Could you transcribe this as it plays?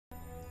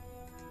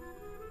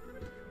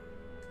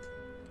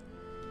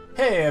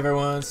Hey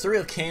everyone,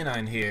 Surreal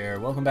Canine here.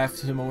 Welcome back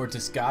to more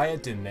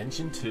Disgaea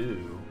Dimension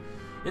 2.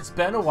 It's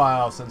been a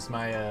while since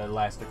my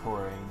last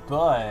recording,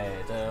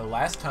 but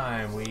last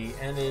time we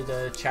ended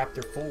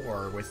Chapter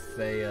 4 with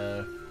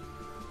a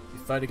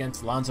fight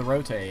against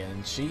Lanzarote,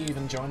 and she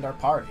even joined our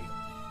party.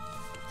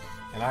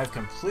 And I've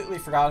completely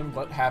forgotten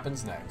what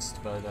happens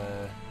next, but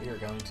we are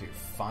going to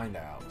find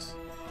out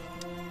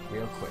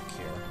real quick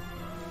here.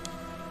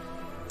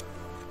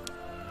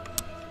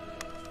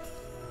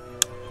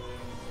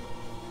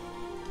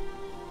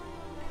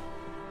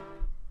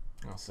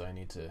 Also, I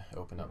need to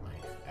open up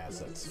my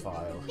assets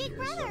file Big here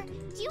brother, so I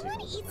can do you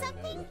want to eat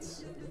something?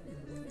 notes.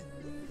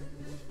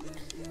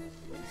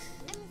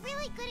 I'm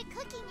really good at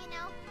cooking, you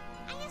know.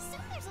 I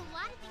assume there's a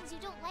lot of things you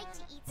don't like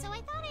to eat, so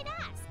I thought I'd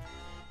ask.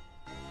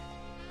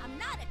 I'm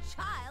not a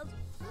child.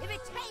 If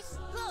it tastes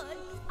good,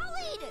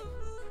 I'll eat it.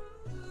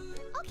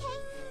 Okay,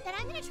 then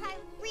I'm gonna try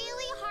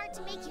really hard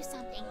to make you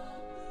something.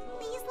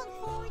 Please look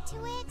forward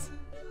to it.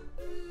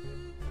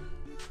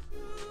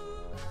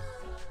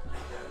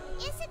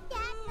 Isn't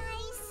that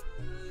nice?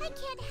 I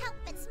can't help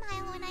but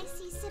smile when I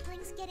see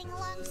siblings getting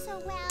along so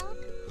well.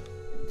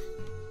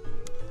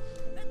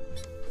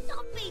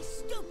 Don't be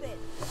stupid.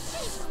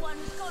 She's the one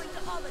who's going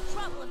to all the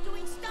trouble of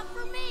doing stuff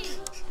for me.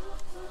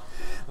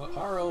 Well,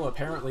 Haro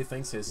apparently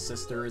thinks his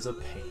sister is a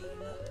pain.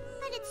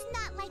 But it's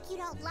not like you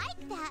don't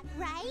like that,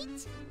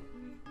 right?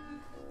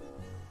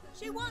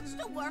 She wants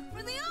to work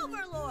for the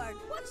Overlord.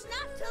 What's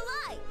not to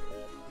like?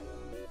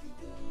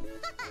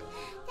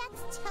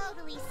 That's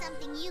totally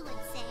something you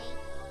would say.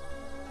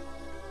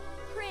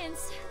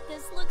 Prince,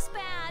 this looks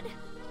bad.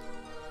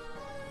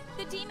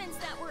 The demons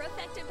that were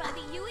affected by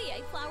the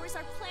UEA flowers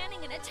are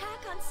planning an attack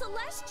on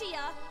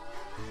Celestia.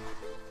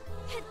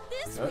 At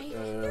this rate,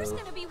 there's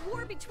gonna be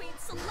war between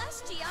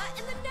Celestia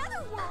and the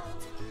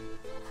Netherworld.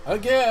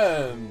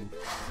 Again!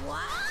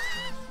 What?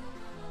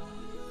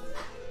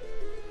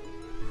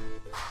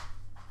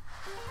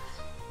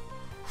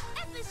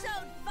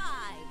 Episode 5.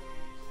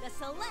 The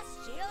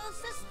Celestial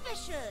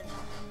Suspicion.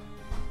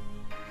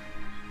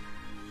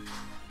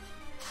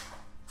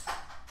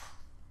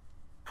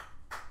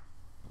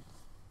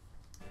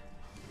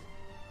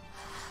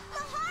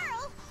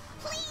 Maharo,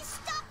 please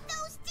stop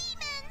those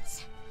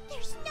demons!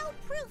 There's no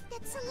proof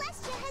that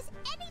Celestia has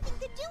anything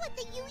to do with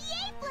the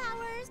UEA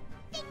flowers.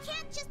 They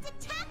can't just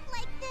attack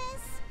like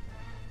this.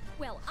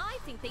 Well, I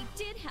think they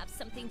did have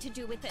something to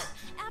do with it.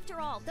 After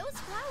all, those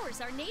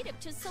flowers are native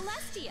to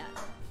Celestia.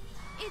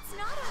 It's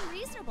not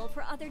unreasonable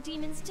for other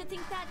demons to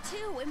think that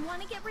too and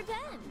want to get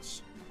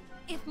revenge.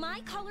 If my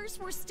colors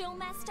were still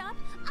messed up,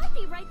 I'd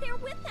be right there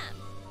with them.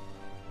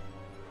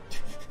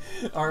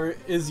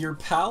 Is your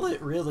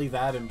palette really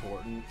that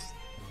important?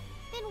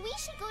 Then we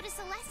should go to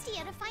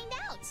Celestia to find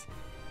out.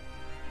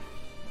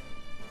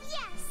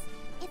 Yes,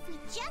 if we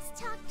just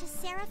talk to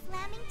Seraph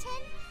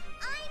Lamington,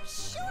 I'm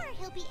sure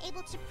he'll be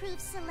able to prove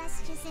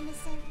Celestia's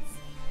innocence.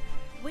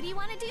 What do you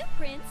want to do,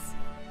 Prince?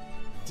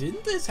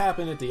 Didn't this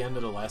happen at the end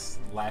of the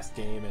last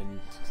game and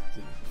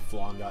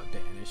Flan got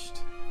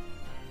banished?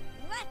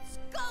 Let's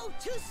go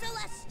to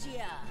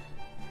Celestia.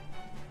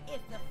 If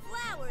the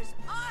flowers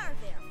are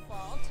their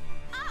fault,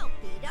 I'll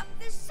beat up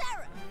the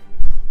Seraph.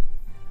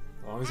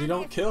 As long as you And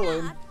don't if kill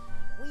him. not,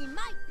 we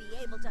might be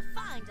able to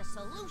find a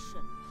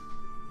solution.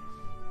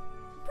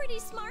 Pretty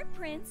smart,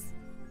 Prince.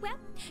 Well,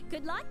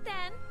 good luck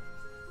then.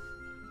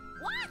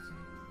 What?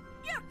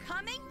 You're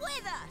coming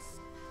with us.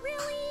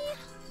 Really?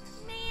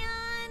 Man.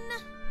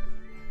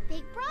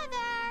 Big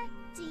brother,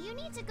 do you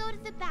need to go to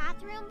the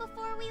bathroom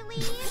before we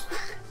leave?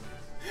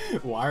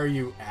 Why are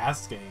you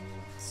asking,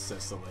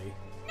 Cicely?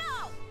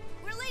 No,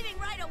 we're leaving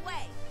right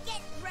away.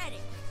 Get ready.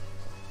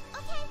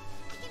 Okay,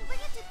 I can bring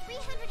up to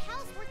 300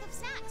 house worth of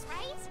snacks,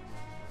 right?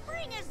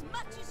 Bring as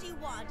much as you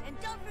want, and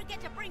don't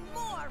forget to bring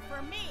more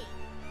for me.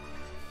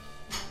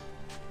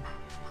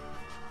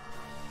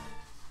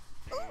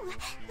 Ooh,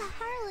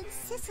 Maharo and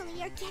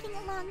Cicely are getting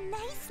along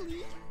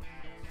nicely.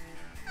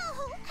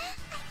 Oh,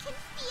 I can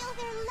feel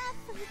their love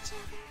for each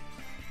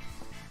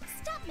other.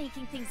 Stop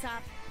making things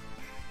up.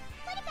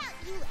 What about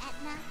you,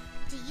 Etna?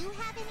 Do you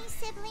have any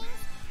siblings?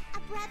 A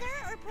brother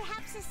or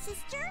perhaps a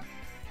sister?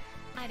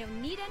 I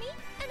don't need any,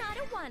 and I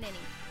don't want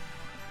any.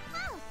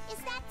 Oh, is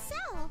that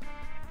so?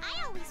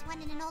 I always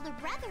wanted an older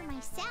brother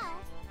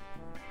myself.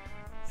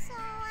 So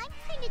I'm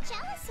kind of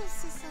jealous of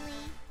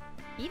Cicely.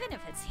 Even if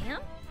it's him?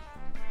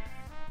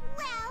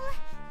 Well,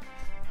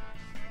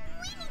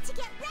 we need to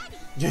get ready.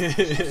 And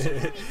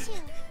Chicory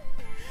too.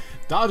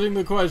 Dodging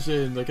the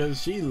question because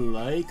she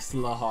likes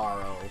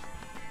Laharo.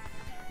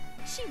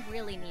 She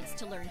really needs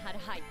to learn how to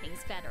hide things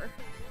better.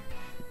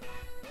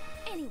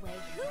 Anyway,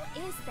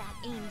 who is that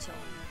angel?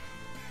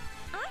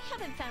 I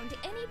haven't found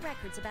any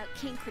records about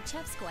King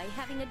Krichevskoy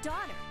having a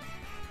daughter.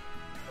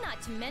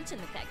 Not to mention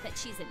the fact that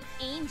she's an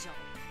angel.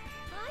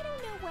 I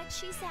don't know what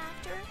she's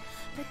after,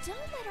 but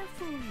don't let her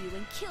fool you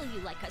and kill you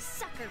like a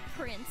sucker,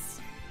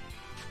 Prince.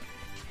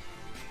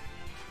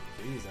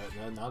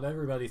 Jeez, not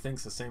everybody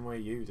thinks the same way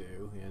you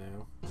do, you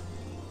know.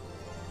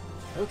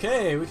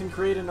 Okay, we can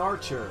create an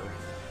archer.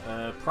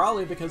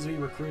 Probably because we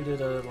recruited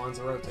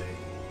Lanzarote.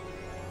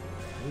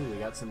 Ooh, we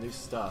got some new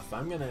stuff.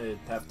 I'm gonna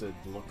have to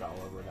look all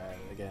over that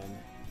again.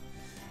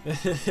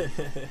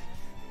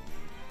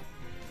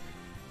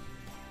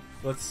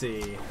 Let's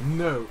see.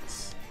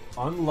 Notes.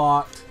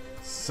 Unlocked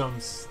some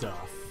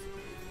stuff.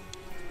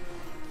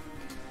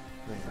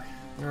 There.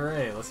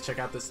 Alright, let's check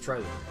out this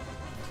treasure.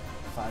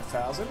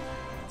 5,000.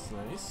 That's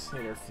nice.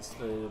 Here,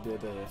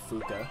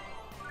 Fuka.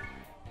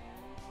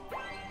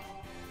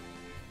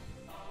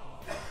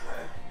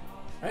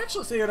 I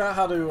actually figured out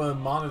how to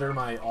monitor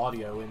my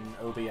audio in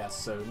OBS,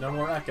 so no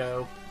more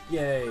echo.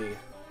 Yay!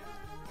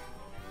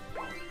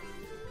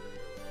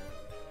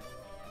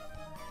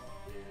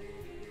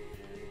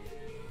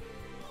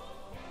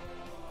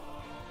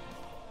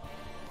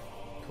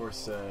 Of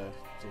course, in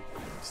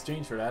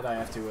exchange for that, I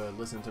have to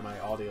listen to my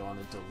audio on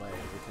a delay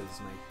because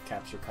my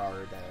capture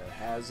card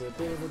has a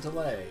bit of a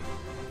delay.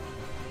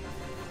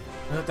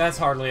 But that's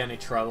hardly any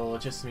trouble.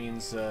 It just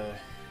means I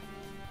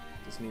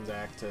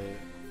have to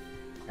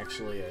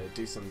actually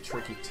do some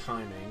tricky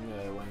timing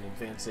when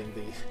advancing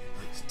the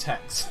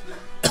text.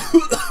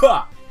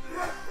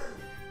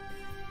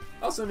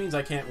 Also means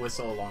I can't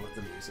whistle along with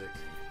the music.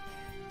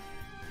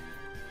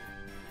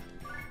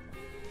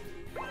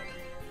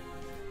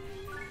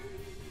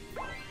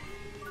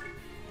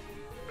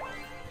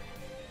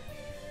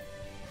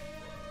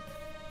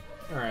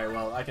 Alright,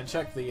 well, I can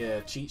check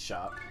the cheat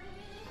shop.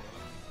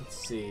 Let's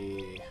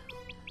see.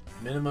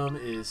 Minimum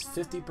is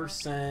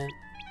 50%.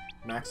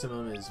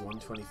 Maximum is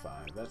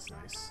 125. That's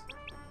nice.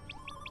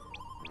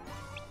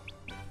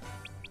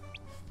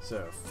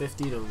 So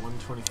 50 to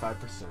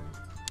 125%.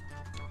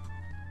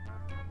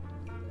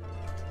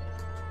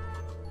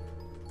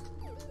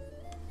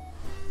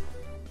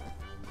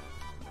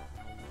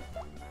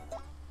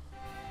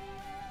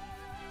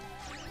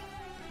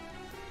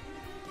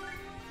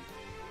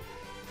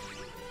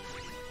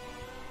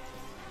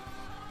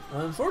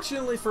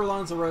 Unfortunately for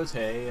Lanzarote,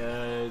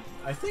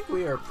 I think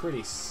we are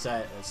pretty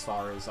set as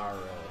far as our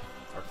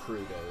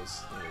crew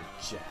goes. You know,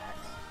 Jack.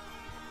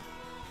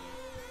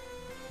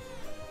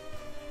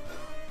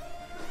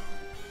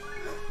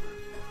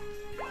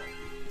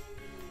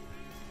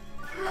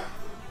 I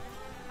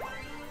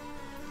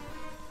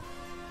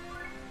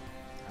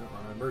don't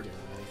remember doing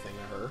anything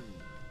to her.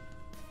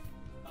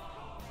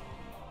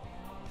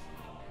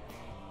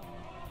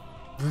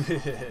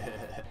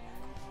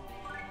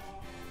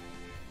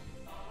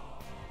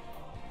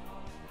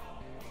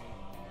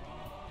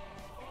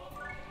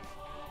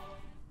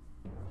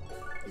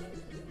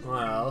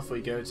 Well, if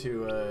we go to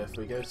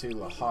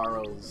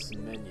Laharl's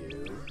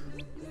menu,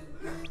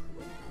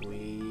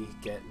 we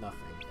get nothing.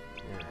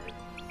 Alright.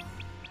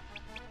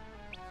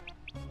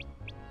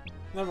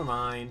 Never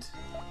mind.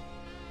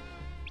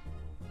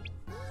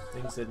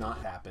 Things did not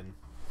happen.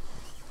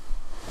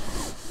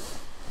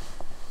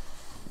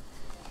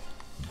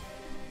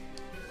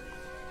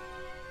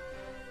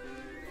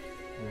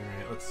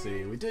 Alright, let's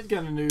see. We did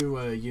get a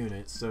new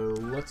unit, so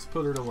let's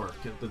put her to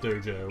work at the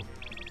dojo.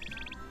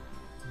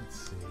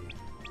 Let's see.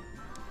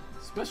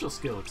 Special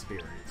skill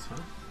experience, huh?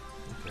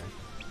 Okay.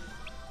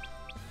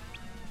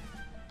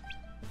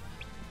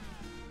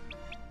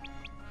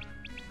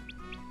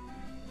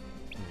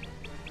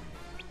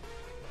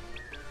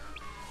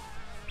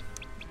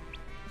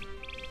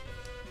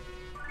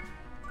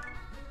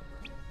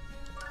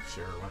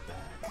 Sure, what the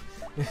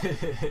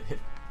heck.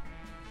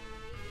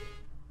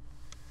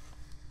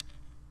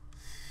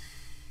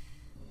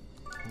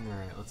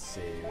 Alright, let's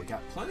see. We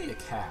got plenty of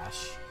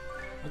cash.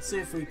 Let's see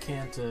if we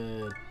can't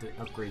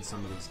upgrade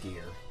some of these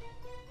gear.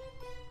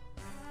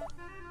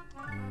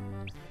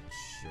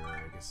 Sure,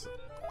 I guess.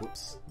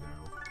 Whoops, no.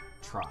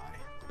 Try.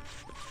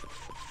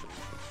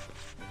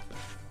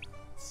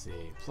 Let's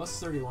see. Plus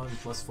 31,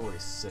 plus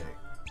 46.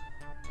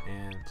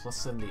 And plus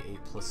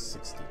 78, plus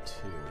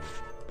 62.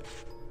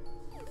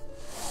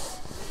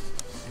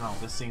 Oh,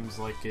 this seems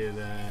like it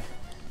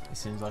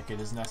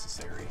is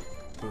necessary.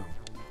 Boom.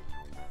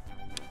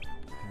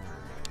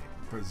 Alright.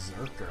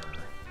 Berserker.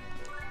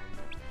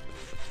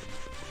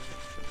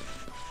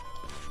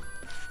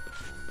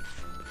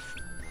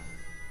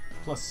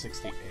 Plus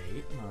 68,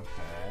 not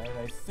bad.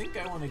 I think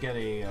I want to get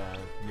a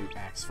new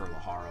axe for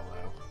Laharl,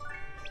 though.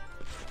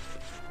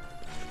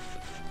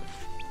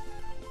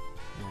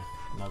 Yeah,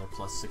 another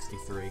plus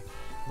 63.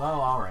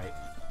 Well, alright.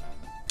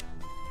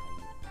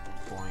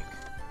 Boink.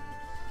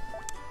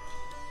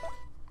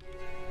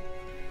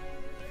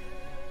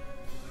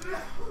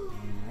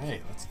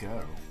 Alright, let's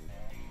go.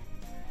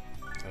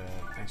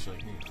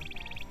 Actually, hang on.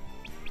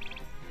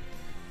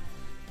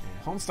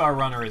 Yeah, Homestar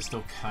Runner is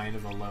still kind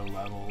of a low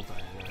level,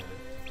 but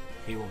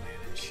he will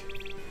manage.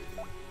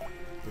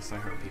 At least I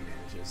hope he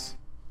manages.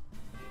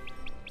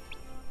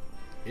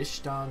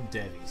 Ishtan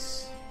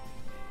Devis.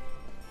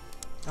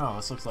 Oh,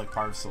 this looks like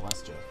part of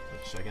Celestia,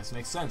 which I guess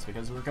makes sense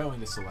because we're going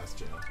to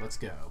Celestia. Let's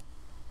go.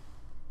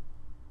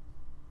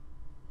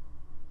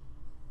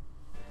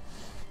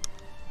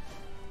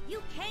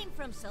 You came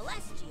from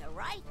Celestia,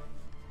 right?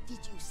 Did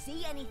you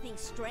see anything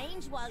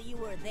strange while you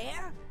were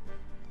there?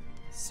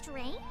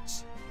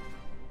 Strange?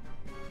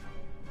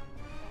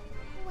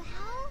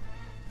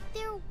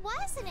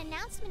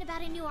 announcement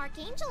about a new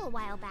Archangel a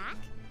while back.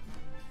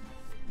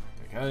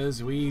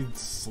 Because we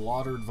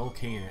slaughtered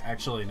Volcanus.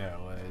 Actually,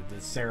 no. The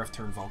Seraph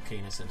turned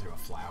Volcanus into a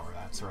flower,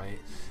 that's right.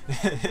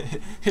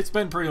 It's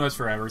been pretty much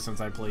forever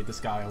since I played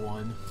Disgaea 1.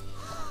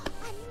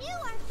 A new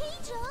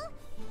Archangel?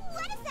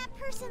 What is that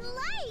person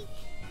like?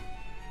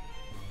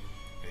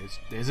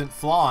 It isn't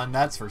Flawn,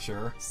 that's for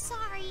sure.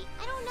 Sorry,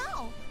 I don't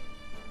know.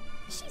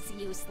 She's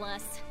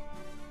useless.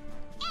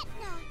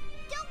 Etna,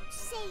 don't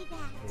say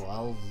that.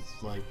 Well,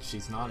 like,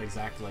 she's not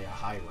exactly a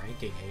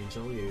high-ranking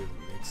angel. You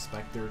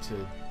expect her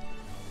to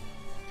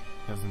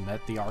have met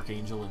the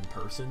Archangel in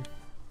person?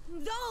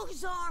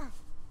 Those are...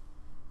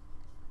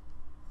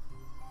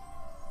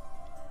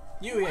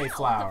 UEA Wow,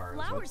 flowers.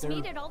 the flowers but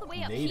they're made it all the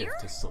way up native here?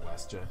 to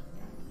Celestia.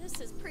 This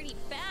is pretty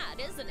bad,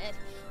 isn't it?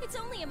 It's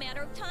only a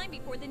matter of time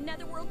before the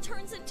Netherworld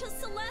turns into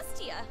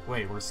Celestia.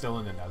 Wait, we're still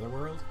in the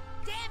Netherworld?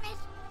 Damn it!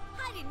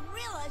 I didn't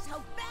realize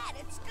how bad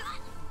it's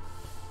gotten.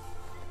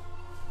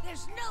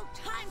 There's no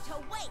time to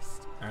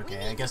waste.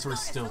 Okay, I guess we're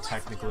still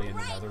technically in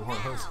the Netherworld.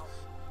 Now.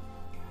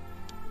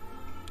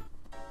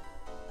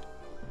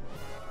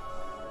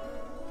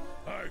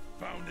 I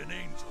found an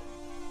angel.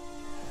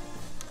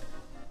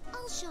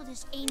 I'll show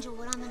this angel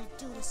what I'm gonna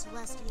do to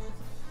Celestia.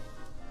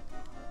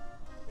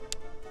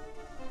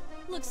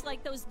 Looks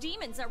like those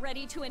demons are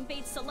ready to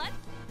invade Celestia.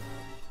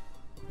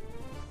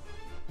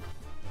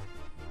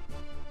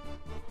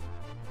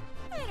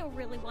 I don't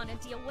really want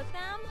to deal with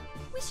them.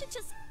 We should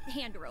just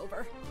hand her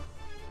over.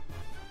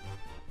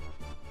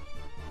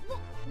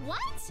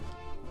 What?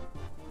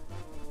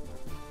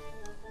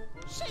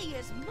 She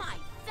is my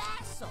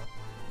vassal.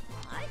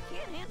 I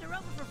can't hand her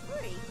over for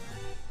free.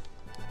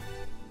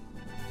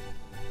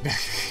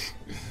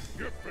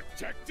 You're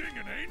protecting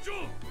an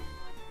angel?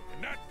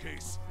 In that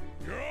case,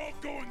 you're all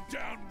going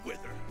down with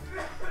her.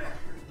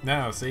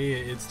 No, see,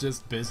 it's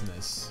just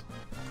business.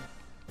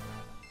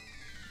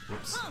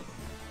 Whoops. Huh.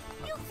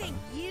 You think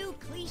you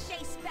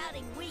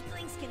cliche-spouting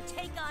weaklings can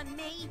take on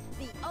me,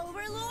 the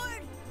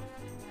Overlord?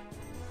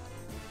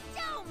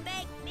 Don't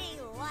make me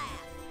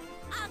laugh.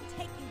 I'll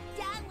take you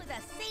down with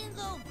a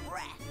single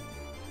breath.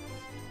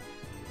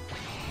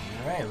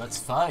 Alright, let's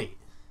fight.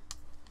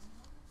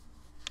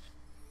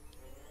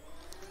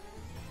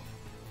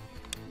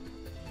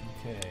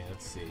 Okay,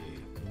 let's see.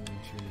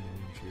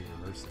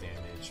 Reverse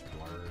damage,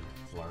 blurred,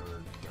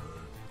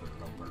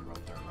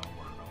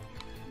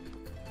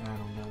 I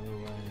don't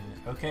know.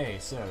 Okay,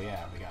 so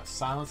yeah, we got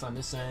silence on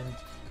this end,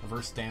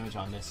 reverse damage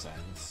on this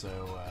end. So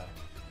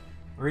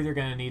we're either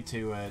gonna need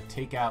to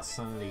take out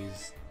some of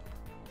these.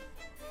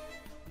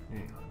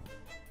 Hang on.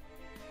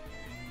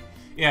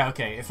 Yeah,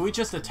 okay. If we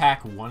just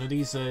attack one of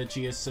these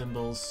Gia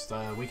symbols,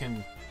 we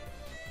can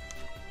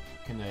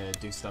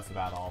do stuff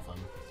about all of them.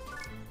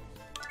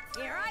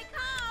 Here I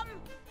come!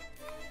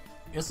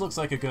 This looks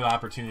like a good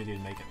opportunity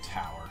to make a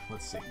tower.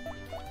 Let's see.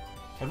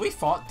 Have we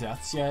fought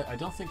deaths yet? I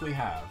don't think we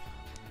have.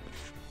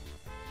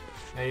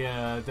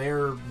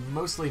 They're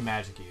mostly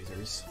magic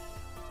users.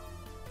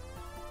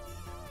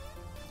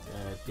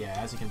 Yeah,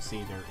 as you can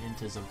see, their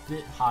int is a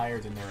bit higher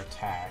than their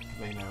attack.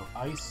 They know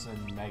ice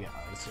and mega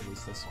ice, at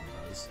least this one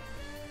does.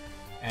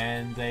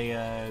 And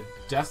they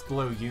death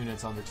blow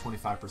units under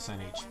 25%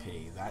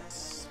 HP.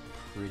 That's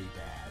pretty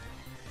bad.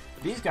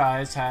 These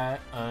guys had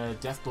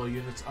death blow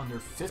units under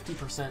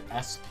 50%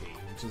 SP,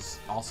 which is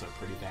also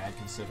pretty bad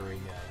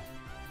considering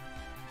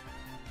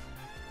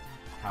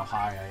how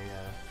high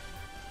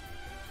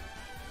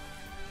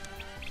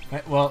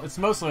well, it's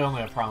mostly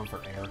only a problem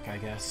for Eric, I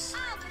guess.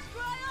 I'll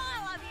destroy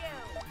all of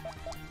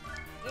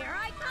you! Here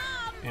I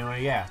come!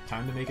 Anyway, yeah,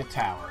 time to make a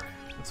tower.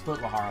 Let's put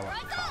Laharl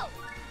at the top.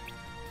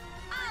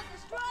 I'll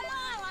destroy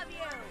all of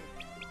you!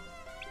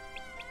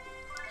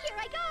 Here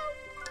I go!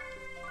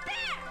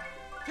 There!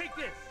 Take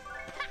this!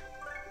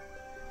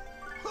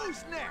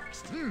 Who's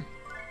next?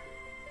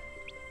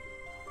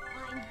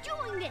 I'm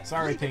doing this!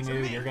 Sorry, Leave it to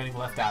Pingu, me. you're getting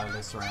left out of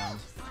this round.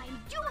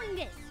 I'm doing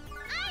this!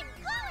 I'm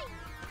going!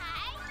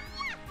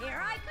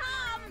 Here I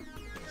come!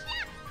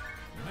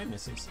 Am I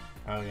missing?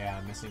 Oh yeah,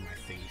 I'm missing my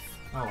thief.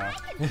 Oh well.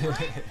 I can do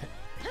it.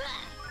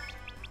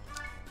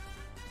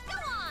 Go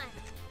on!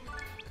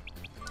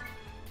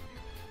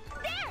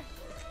 There!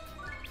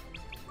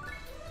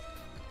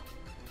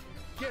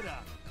 Get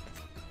up!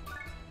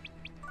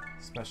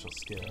 Special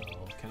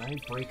skill. Can I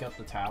break up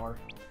the tower?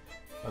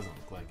 Doesn't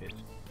look like it.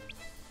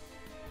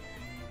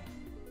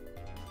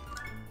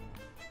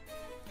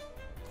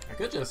 I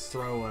could just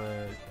throw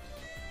a.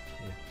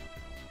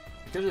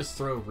 I could just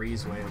throw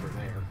Ree's way over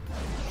there.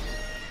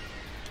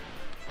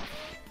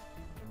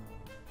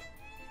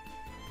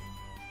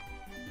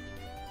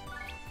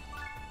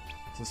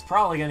 So it's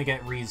probably gonna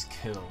get Ree's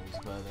killed,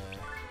 but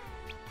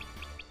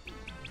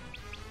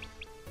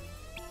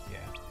yeah.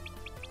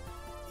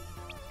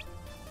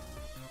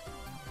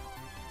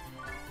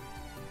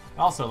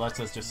 Also lets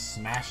us just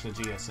smash the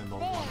Gia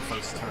symbol on the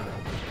first turn.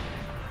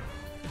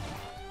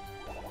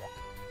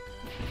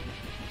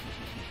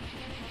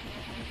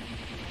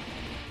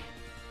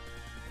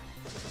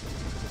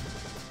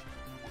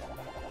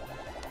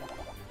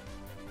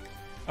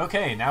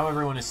 Okay, now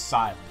everyone is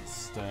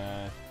silenced.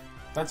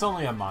 that's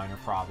only a minor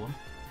problem.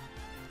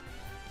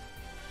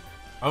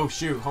 Oh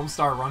shoot,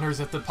 Homestar Runner's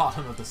at the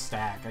bottom of the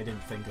stack. I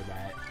didn't think of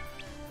that.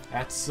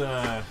 That's,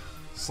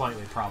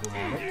 slightly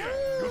problematic.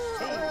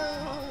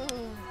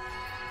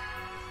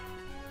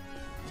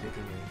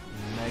 Taking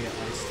a mega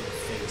ice to the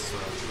face for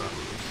a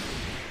trouble.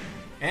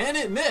 And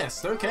it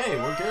missed! Okay,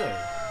 we're good.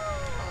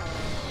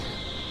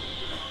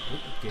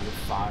 Oop, gave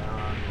fire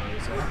on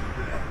Rosa.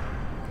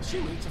 Is she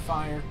weak to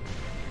fire?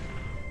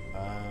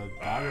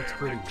 That looks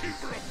pretty weak.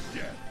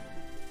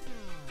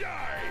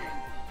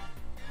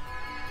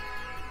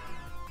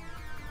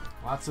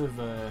 Lots of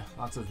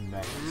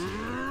megas here.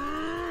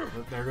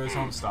 Oh, there goes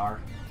Homestar.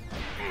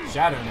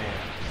 Shadow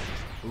Nail.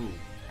 Ooh,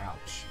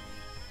 ouch.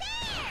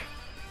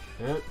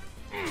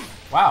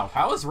 Wow,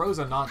 how is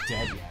Rosa not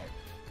dead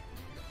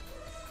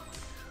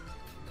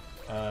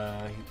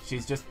yet?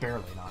 She's just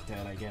barely not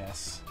dead, I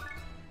guess.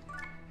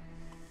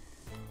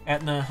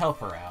 Etna, help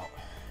her out.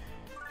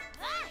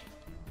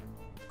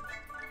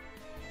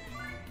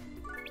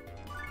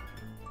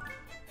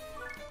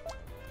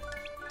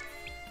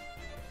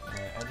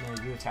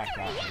 Edna, you attack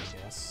that one,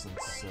 I guess,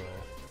 since,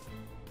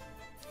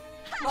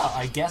 well,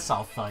 I guess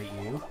I'll fight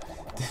you.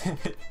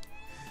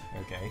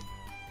 Okay.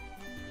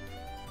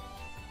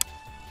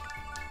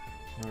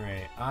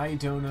 Alright, I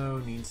don't know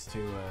needs to,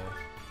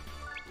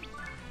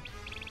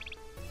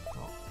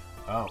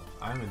 Oh,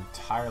 I'm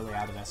entirely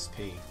out of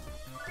SP.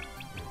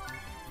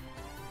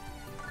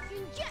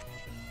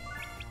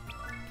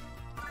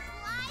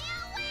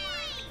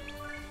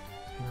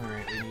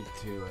 Alright, we need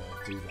to,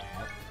 do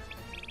that.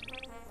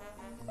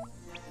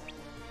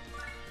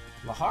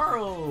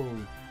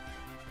 Laharl!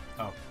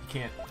 Oh, you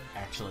can't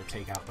actually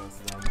take out both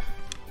of them.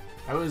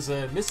 I was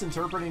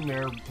misinterpreting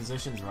their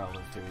positions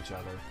relative to each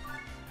other.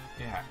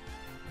 Yeah.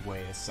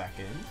 Wait a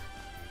second.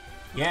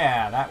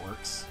 Yeah, that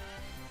works.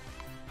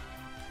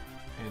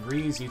 And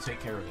Reese, you take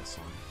care of this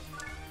one.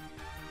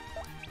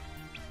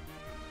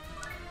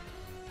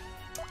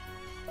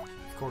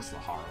 Of course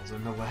Laharl's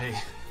in the way.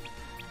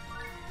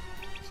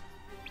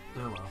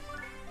 Oh well.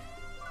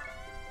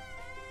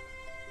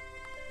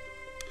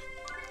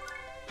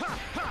 Ha,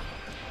 ha.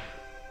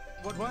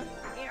 What?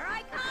 Here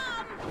I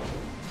come!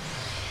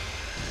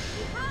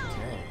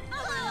 Okay.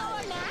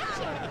 Oh,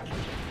 magic!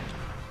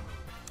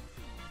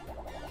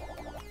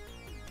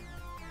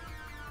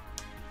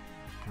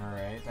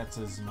 Alright, that's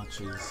as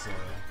much as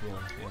really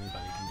anybody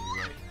can do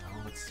right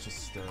now. Let's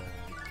just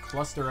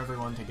cluster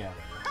everyone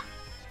together.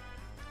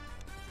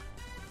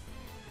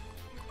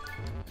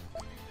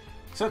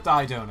 Except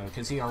I don't know,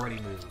 because he already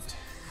moved.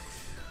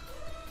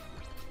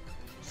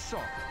 So.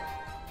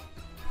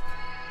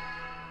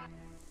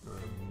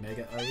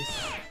 Mega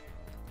Ice.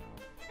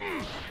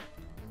 No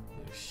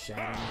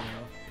Shadow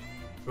Nail.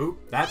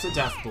 Oop, that's a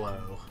death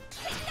blow.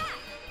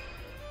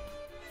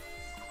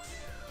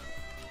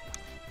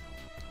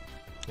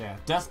 Yeah,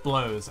 death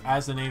blows,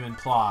 as the name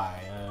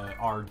imply,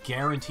 are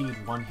guaranteed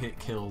one-hit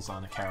kills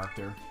on a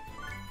character.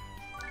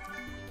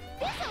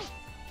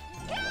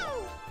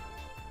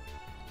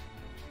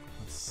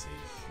 Let's see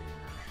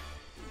here.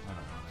 I don't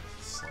want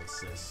to slice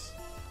this.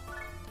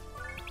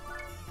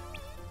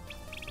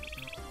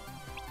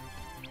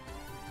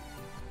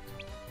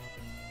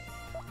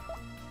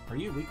 Are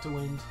you weak to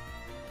wind?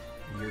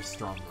 You're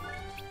strong to wind.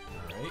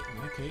 Alright,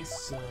 in that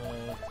case,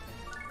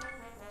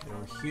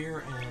 go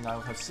here, and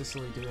I'll have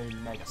Cicely do a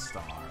Mega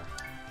Star.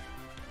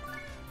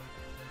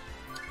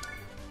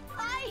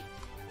 Hi!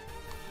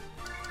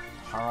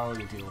 Haro,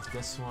 you deal with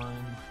this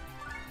one.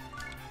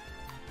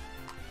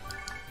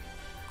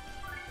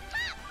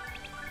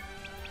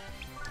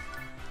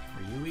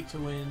 Are you weak to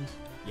wind?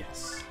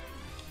 Yes.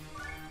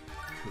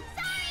 Cool.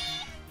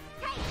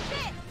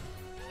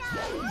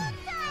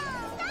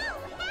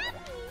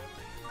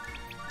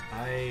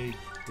 I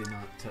did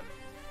not tell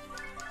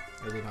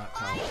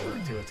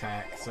her to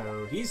attack,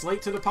 so he's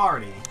late to the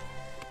party.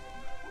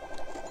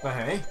 But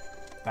hey,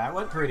 that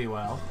went pretty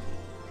well.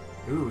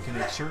 Ooh, we can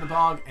make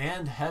Chernobog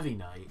and Heavy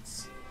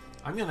Knights.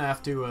 I'm gonna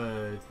have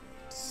to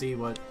see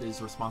what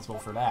is responsible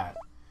for that.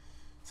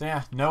 So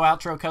yeah, no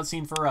outro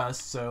cutscene for us,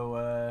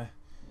 so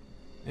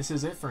this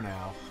is it for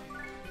now.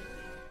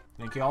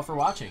 Thank you all for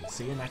watching.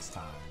 See you next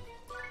time.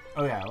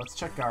 Oh yeah, let's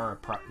check our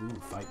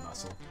fight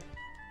muscle.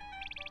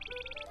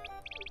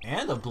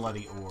 And a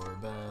bloody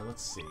orb.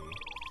 Let's see.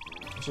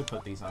 I should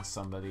put these on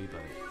somebody,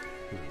 but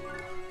who?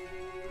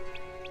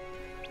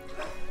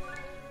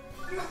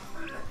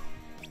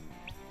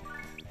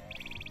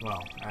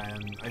 Well,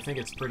 I think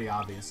it's pretty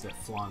obvious that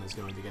Flan is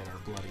going to get our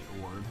bloody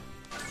orb.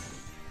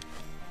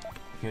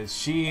 Because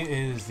she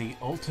is the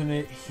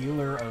ultimate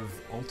healer of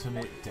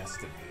ultimate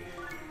destiny.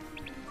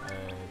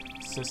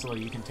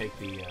 Cicely, you can take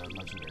the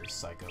legendary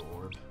Psycho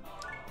Orb.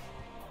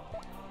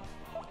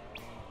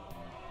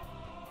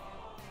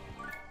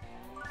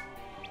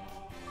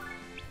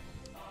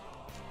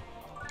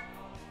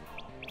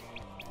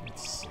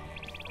 Let's see.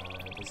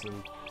 Does the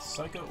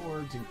Psycho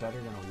Orb do better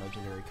than a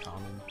legendary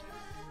common?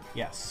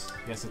 Yes.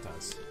 Yes, it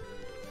does.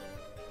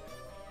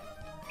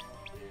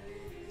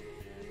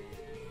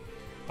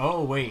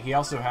 Oh, wait. He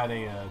also had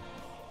a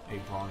a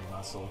brawny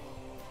muscle.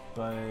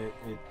 But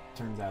it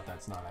turns out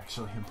that's not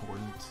actually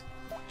important.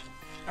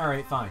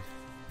 Alright, fine.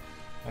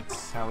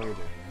 That's how we're doing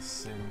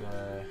this. And,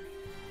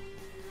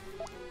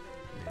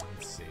 yeah,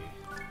 let's see.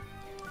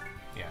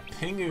 Yeah,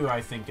 Pingu,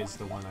 I think, is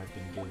the one I've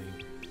been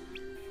giving.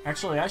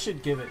 Actually, I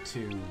should give it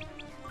to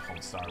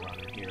Homestar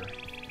Runner here.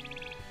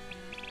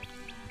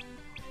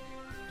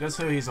 Just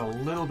so he's a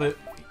little bit,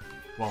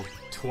 well,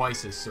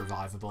 twice as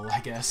survivable, I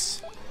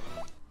guess.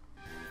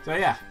 So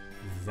yeah,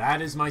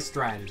 that is my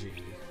strategy.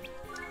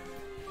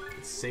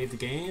 Let's save the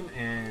game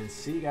and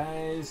see you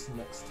guys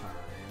next time.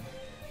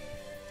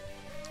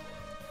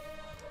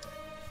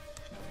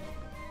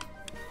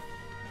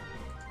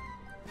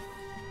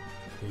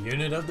 The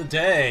unit of the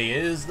day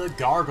is the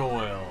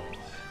Gargoyle.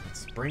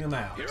 Let's bring him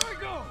out. Here I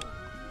go.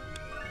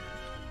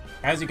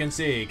 As you can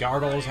see,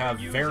 Gargoyles have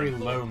very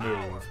low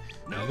move.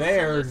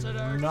 They're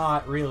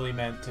not really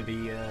meant to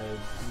be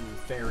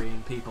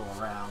ferrying people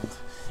around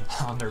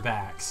on their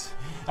backs.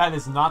 That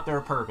is not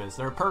their purpose.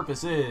 Their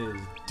purpose is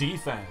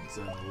defense,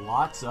 and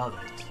lots of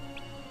it.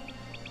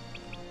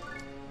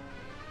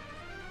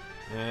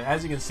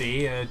 As you can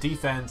see,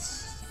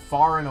 defense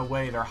far and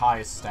away their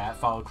highest stat,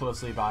 followed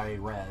closely by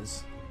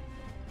res.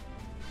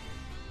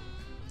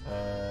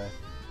 Yeah,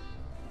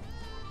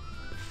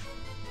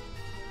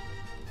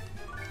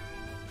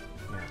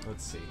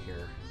 let's see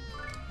here.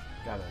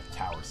 Got a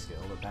tower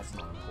skill, but that's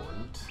not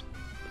important.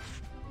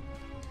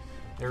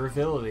 Their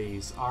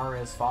abilities are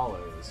as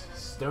follows.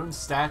 Stone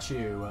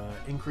Statue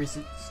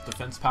increases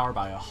defense power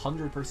by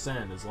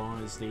 100% as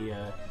long as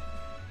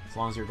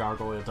your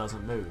Gargoyle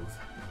doesn't move.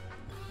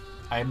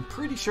 I'm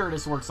pretty sure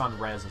this works on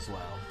res as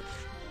well.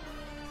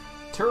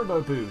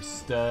 Turbo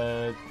Boost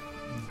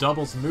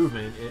doubles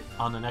movement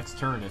on the next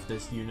turn if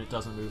this unit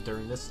doesn't move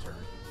during this turn.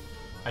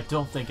 I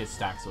don't think it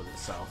stacks with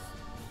itself.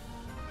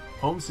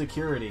 Home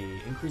Security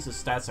increases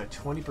stats by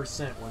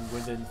 20% when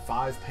within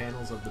 5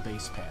 panels of the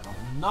base panel.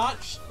 I'm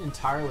not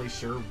entirely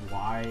sure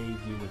why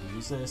you would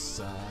use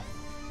this.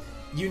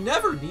 You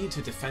never need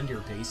to defend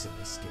your base in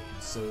this game,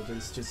 so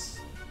there's just...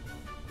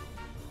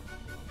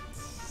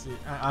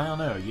 I don't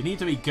know. You need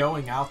to be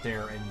going out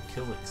there and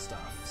killing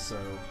stuff, so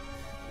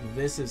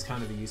this is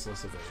kind of a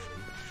useless ability.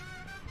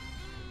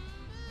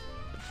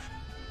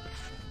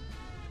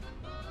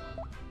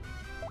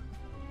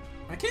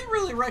 I can't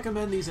really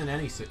recommend these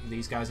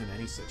guys in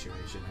any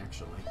situation,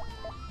 actually.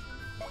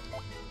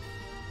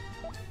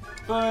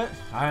 But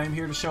I'm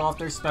here to show off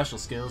their special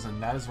skills,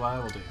 and that is what I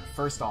will do.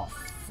 First off,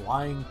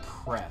 Flying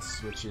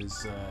Press, which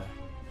is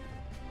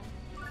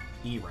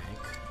E rank.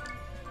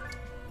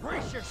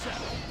 Brace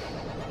yourself.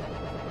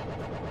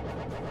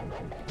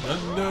 The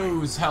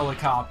Nose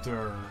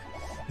Helicopter.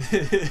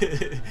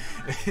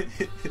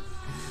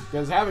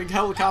 Because having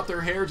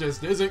helicopter hair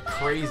just isn't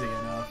crazy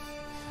enough.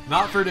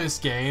 Not for this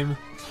game.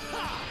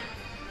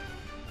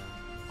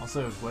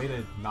 Also, way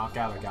to knock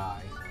out a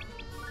guy.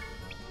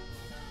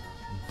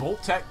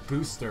 Bolt Tech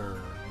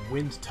Booster,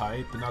 Wind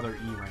type, another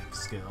E rank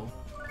skill.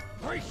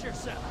 Brace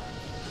yourself.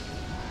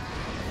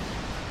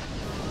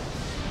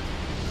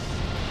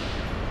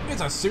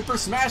 It's a Super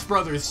Smash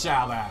Brothers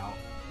shout out.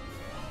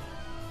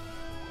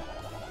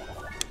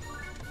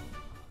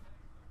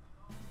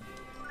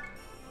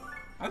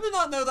 I did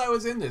not know that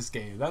was in this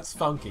game. That's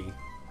funky.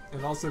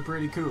 And also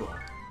pretty cool.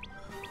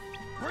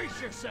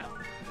 Brace yourself.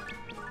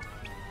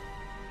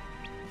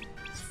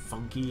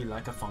 Funky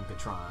like a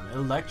Funkatron.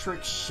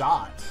 Electric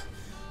Shot.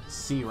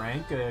 C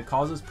rank,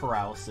 causes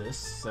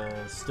paralysis,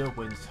 still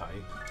wind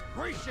type.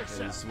 Brace yourself.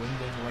 Because wind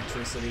and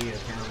electricity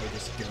apparently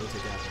just go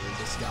together in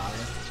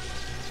Disgaea.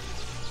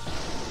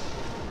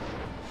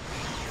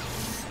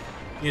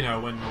 You know,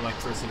 when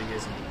electricity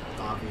isn't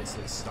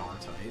obviously star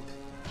type.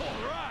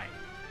 Alright.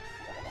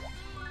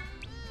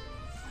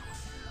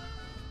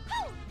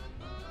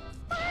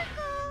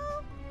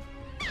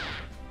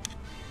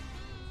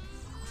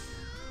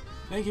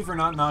 Thank you for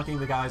not knocking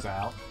the guys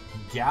out.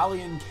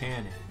 Galleon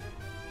Cannon.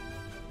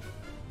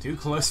 Too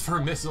close for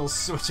missiles,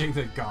 switching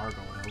to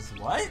Gargoyles.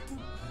 What?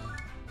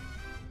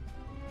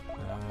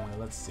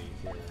 Let's see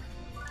here.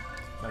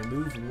 If I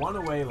move one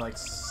away like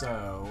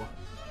so,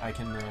 I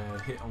can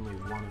hit only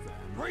one of them.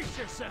 Brace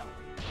yourself.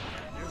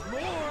 There's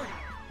more.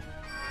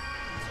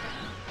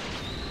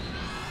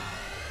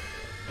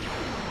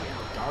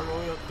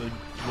 Gargoyle, the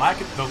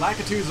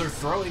Lakitus are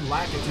throwing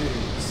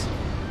Lakitus.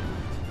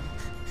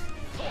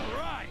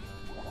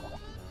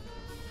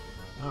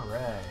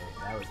 Alright,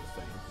 that was a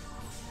thing.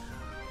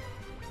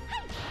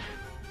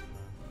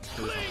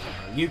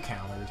 You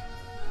countered.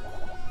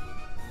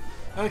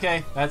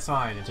 Okay, that's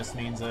fine. It just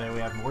means we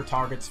have more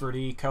targets for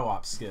the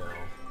co-op skill.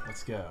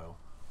 Let's go.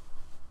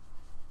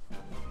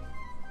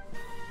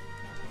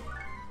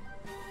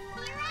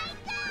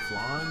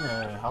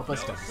 Flan, help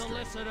us demonstrate.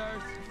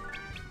 Solicitors.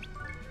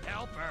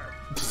 Help her.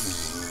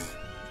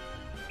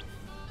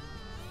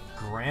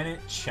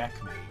 Granite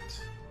Checkmate.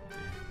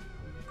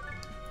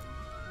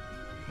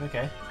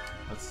 Okay,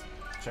 let's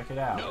check it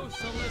out. No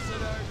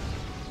solicitors.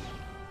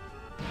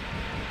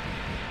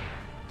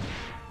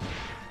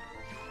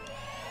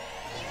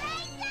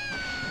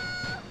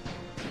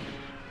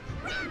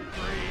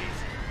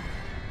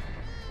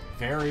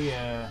 Very,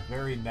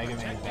 very Mega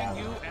Man Protecting Battle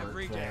you Network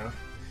every there.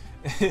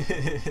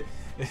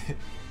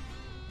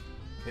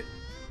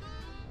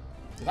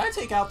 Did I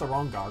take out the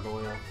wrong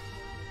Gargoyle?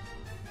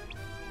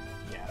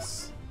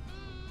 Yes.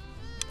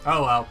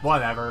 Oh well,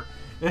 whatever.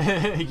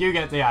 You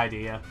get the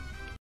idea.